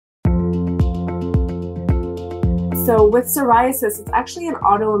So with psoriasis, it's actually an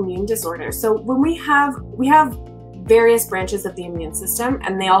autoimmune disorder. So when we have various branches of the immune system,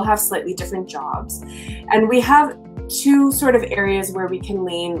 and they all have slightly different jobs. And we have two sort of areas where we can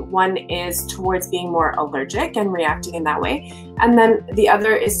lean. One is towards being more allergic and reacting in that way. And then the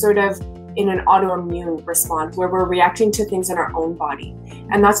other is sort of in an autoimmune response where we're reacting to things in our own body.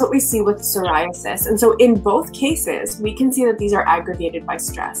 And that's what we see with psoriasis. And so in both cases, we can see that these are aggravated by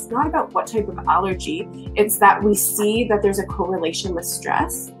stress. Not about what type of allergy, it's that we see that there's a correlation with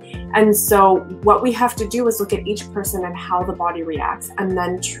stress. And so what we have to do is look at each person and how the body reacts and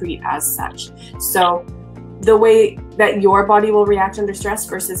then treat as such. So the way that your body will react under stress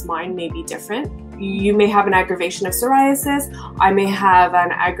versus mine may be different. You may have an aggravation of psoriasis. I may have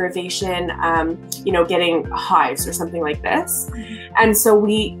an aggravation, getting hives or something like this. And so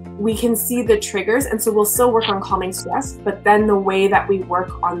we can see the triggers. And so we'll still work on calming stress, but then the way that we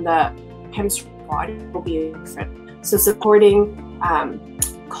work on the chemistry body will be different. So supporting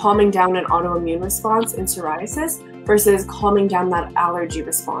calming down an autoimmune response in psoriasis versus calming down that allergy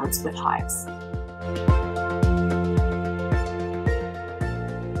response with hives.